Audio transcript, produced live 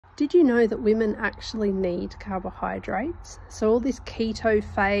Did you know that women actually need carbohydrates? So all this keto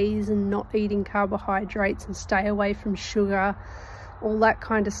phase and not eating carbohydrates and stay away from sugar, all that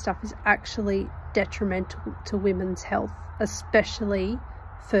kind of stuff is actually detrimental to women's health, especially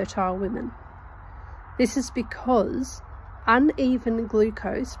fertile women. This is because uneven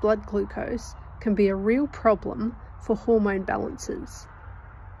glucose, blood glucose, can be a real problem for hormone balances.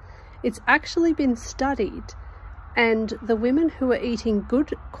 It's actually been studied, and the women who are eating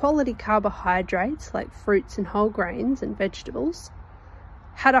good quality carbohydrates like fruits and whole grains and vegetables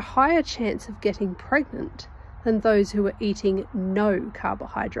had a higher chance of getting pregnant than those who were eating no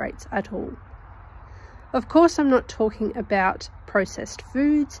carbohydrates at all. Of course, I'm not talking about processed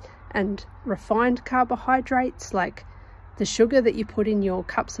foods and refined carbohydrates like the sugar that you put in your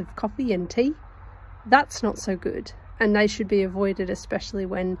cups of coffee and tea. That's not so good, and they should be avoided, especially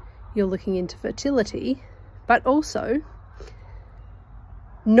when you're looking into fertility. But also,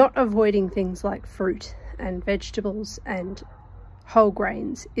 not avoiding things like fruit and vegetables and whole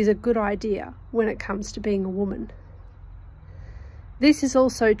grains is a good idea when it comes to being a woman. This is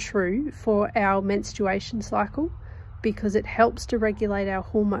also true for our menstruation cycle because it helps to regulate our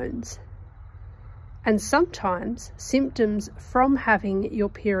hormones. And sometimes symptoms from having your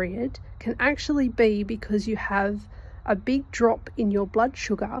period can actually be because you have a big drop in your blood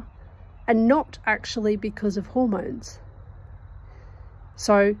sugar and not actually because of hormones.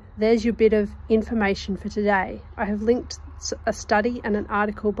 So there's your bit of information for today. I have linked a study and an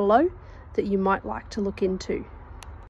article below that you might like to look into.